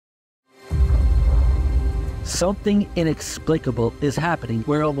Something inexplicable is happening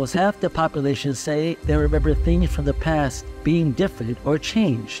where almost half the population say they remember things from the past being different or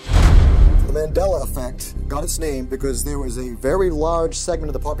changed. The Mandela effect got its name because there was a very large segment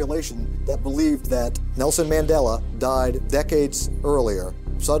of the population that believed that Nelson Mandela died decades earlier.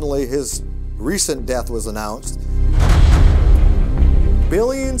 Suddenly, his recent death was announced.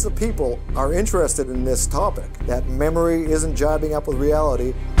 Billions of people are interested in this topic, that memory isn't jiving up with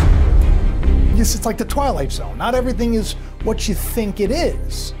reality. Yes, it's like the Twilight Zone. Not everything is what you think it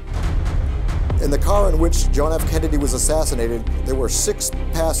is. In the car in which John F. Kennedy was assassinated, there were 6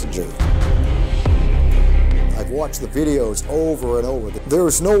 passengers. I've watched the videos over and over. There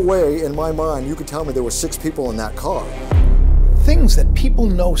is no way in my mind you could tell me there were 6 people in that car. Things that people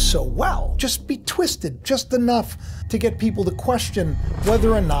know so well just be twisted just enough to get people to question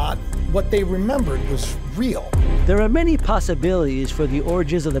whether or not what they remembered was real. There are many possibilities for the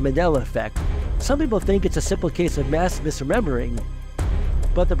origins of the Mandela effect. Some people think it's a simple case of mass misremembering,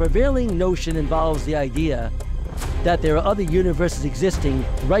 but the prevailing notion involves the idea that there are other universes existing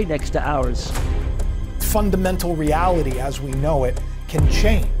right next to ours. Fundamental reality as we know it can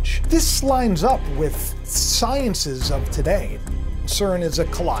change. This lines up with sciences of today. CERN is a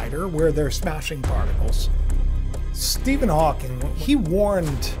collider where they're smashing particles. Stephen Hawking, he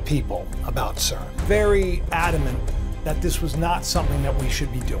warned people about CERN, very adamant that this was not something that we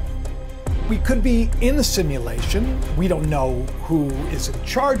should be doing. We could be in a simulation. We don't know who is in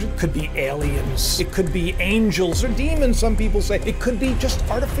charge. It could be aliens. It could be angels or demons, some people say. It could be just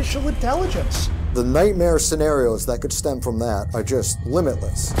artificial intelligence. The nightmare scenarios that could stem from that are just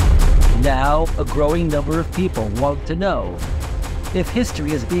limitless. Now, a growing number of people want to know if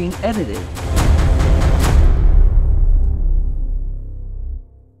history is being edited